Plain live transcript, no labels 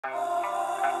I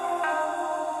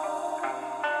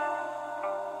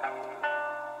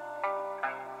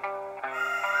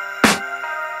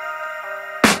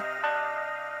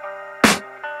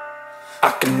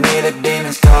can hear the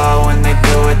demons call when they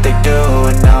do what they do.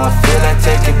 And now I feel like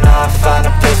taking off, find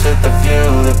a place with a view.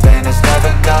 The pain is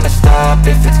never gonna stop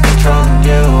if it's controlling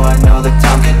you. I know that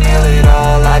time can heal it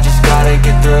all, I just gotta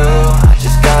get through. I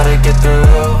just gotta get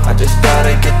through, I just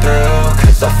gotta get through.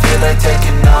 Cause I feel like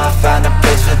taking off, find a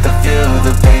place with a view.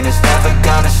 The pain is never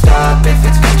gonna stop if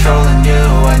it's controlling you.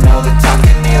 I know that time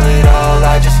can heal it all,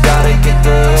 I just gotta get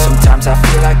through. Sometimes I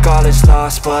feel like all is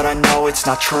lost, but I know it's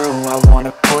not true. I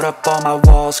wanna put up all my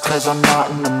walls cause I'm not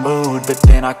in the mood, but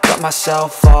then I cut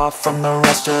myself off from the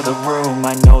rest of the room.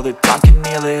 I know that time can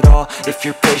heal it all if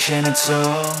you're patient and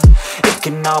soon it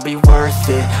can all be worth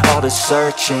it, all the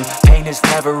searching. Pain is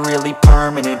never really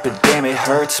permanent, but damn it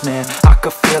hurts, man. I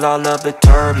could feel all of the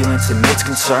turbulence and it's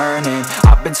concerning.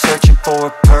 I've been searching for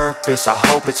a purpose, I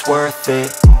hope it's worth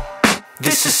it.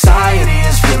 This society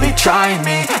is really trying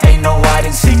me. Ain't no hide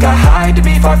and seek, I hide to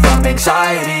be far from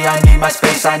anxiety. I need my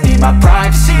space, I need my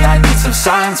privacy. I need some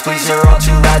silence, please, you're all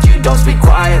too loud. You don't speak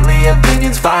quietly,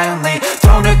 opinions violently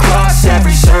thrown across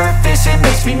every surface. It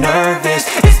makes me nervous,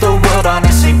 is the world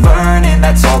honestly burning?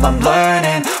 That's all I'm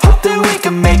learning. Hope that we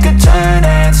can make a turn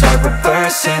and start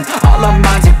reversing all our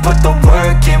minds and put the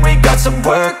work in. We got some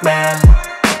work, man.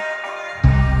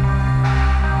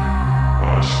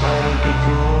 I started to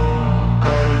do.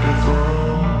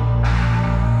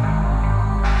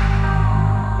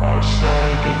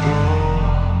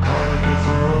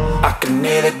 I can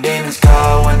hear the demons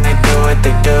call when they do what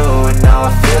they do. And now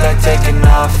I feel like taking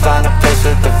off, find a place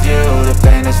with a view. The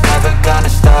pain is never gonna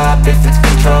stop if it's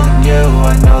controlling you.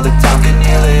 I know that time can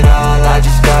heal it all, I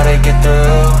just gotta get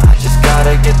through. I just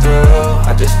gotta get through,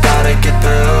 I just gotta get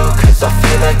through. Cause I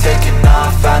feel like taking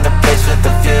off, find a place with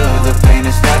a view. The pain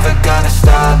is never gonna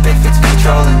stop if it's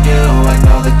controlling you. I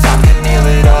know that time can heal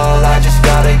it all, I just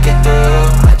gotta get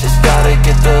through. I just gotta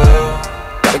get through.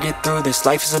 Gotta get through this,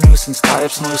 life is a nuisance, tie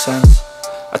up some loose ends.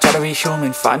 I try to be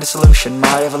human, find a solution,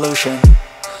 my evolution.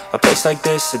 A place like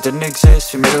this, it didn't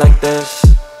exist, we made it like this.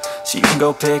 So you can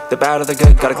go pick the bad or the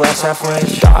good, got a glass halfway.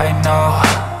 I know,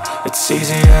 it's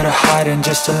easier to hide than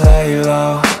just to lay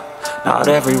low. Not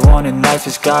everyone in life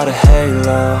has got a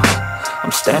halo.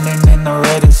 I'm standing in the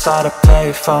red inside a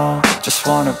payphone, just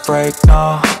wanna break,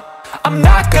 no. I'm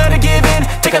not gonna give in,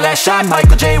 take a last shot,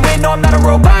 Michael J. Win. No, I'm not a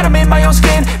robot, I'm in my own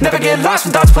skin. Never get lost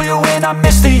when thoughts pull you in. I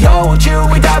miss the old you,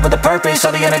 we died with a purpose.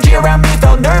 All the energy around me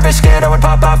felt nervous, scared I would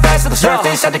pop out fast to the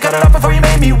surface. Had to cut it off before you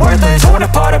made me worthless. Torn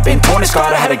apart, I've been torn and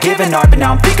scarred. I had a given art, but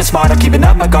now I'm thinking smart. I'm keeping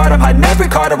up my guard, I'm hiding every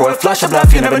card. A royal flush of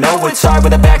bluff, you never know what's hard.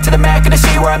 With a back to the mat, gonna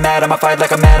see where I'm at. I'ma fight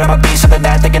like I'm mad, I'ma be something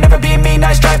that they can never be me.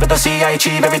 Nice try, but they'll see I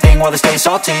achieve everything while they stay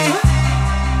salty.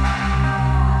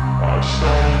 I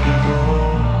started to go.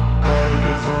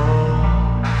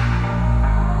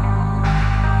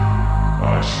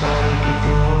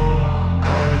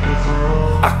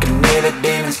 I can hear the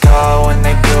demons call when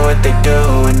they do what they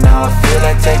do. And now I feel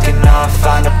like taking off,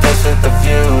 find a place with a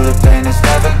view. The pain is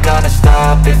never gonna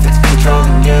stop if it's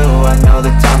controlling you. I know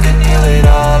that time can heal it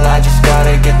all, I just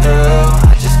gotta get through.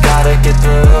 I just gotta get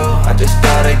through, I just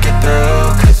gotta get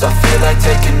through. Cause I feel like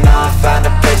taking off, find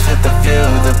a place with a view.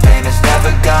 The pain is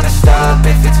never gonna stop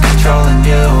if it's controlling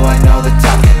you. I know that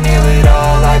time can heal it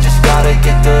all, I just gotta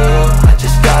get through. I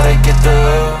just gotta get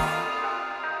through.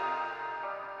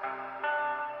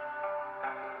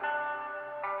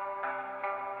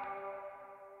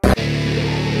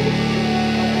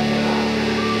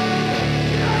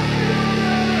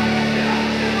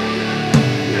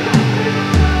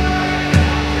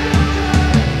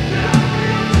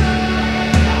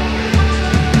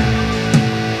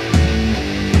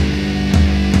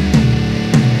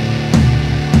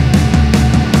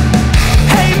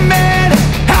 Hey man,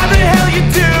 how the hell you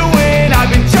do?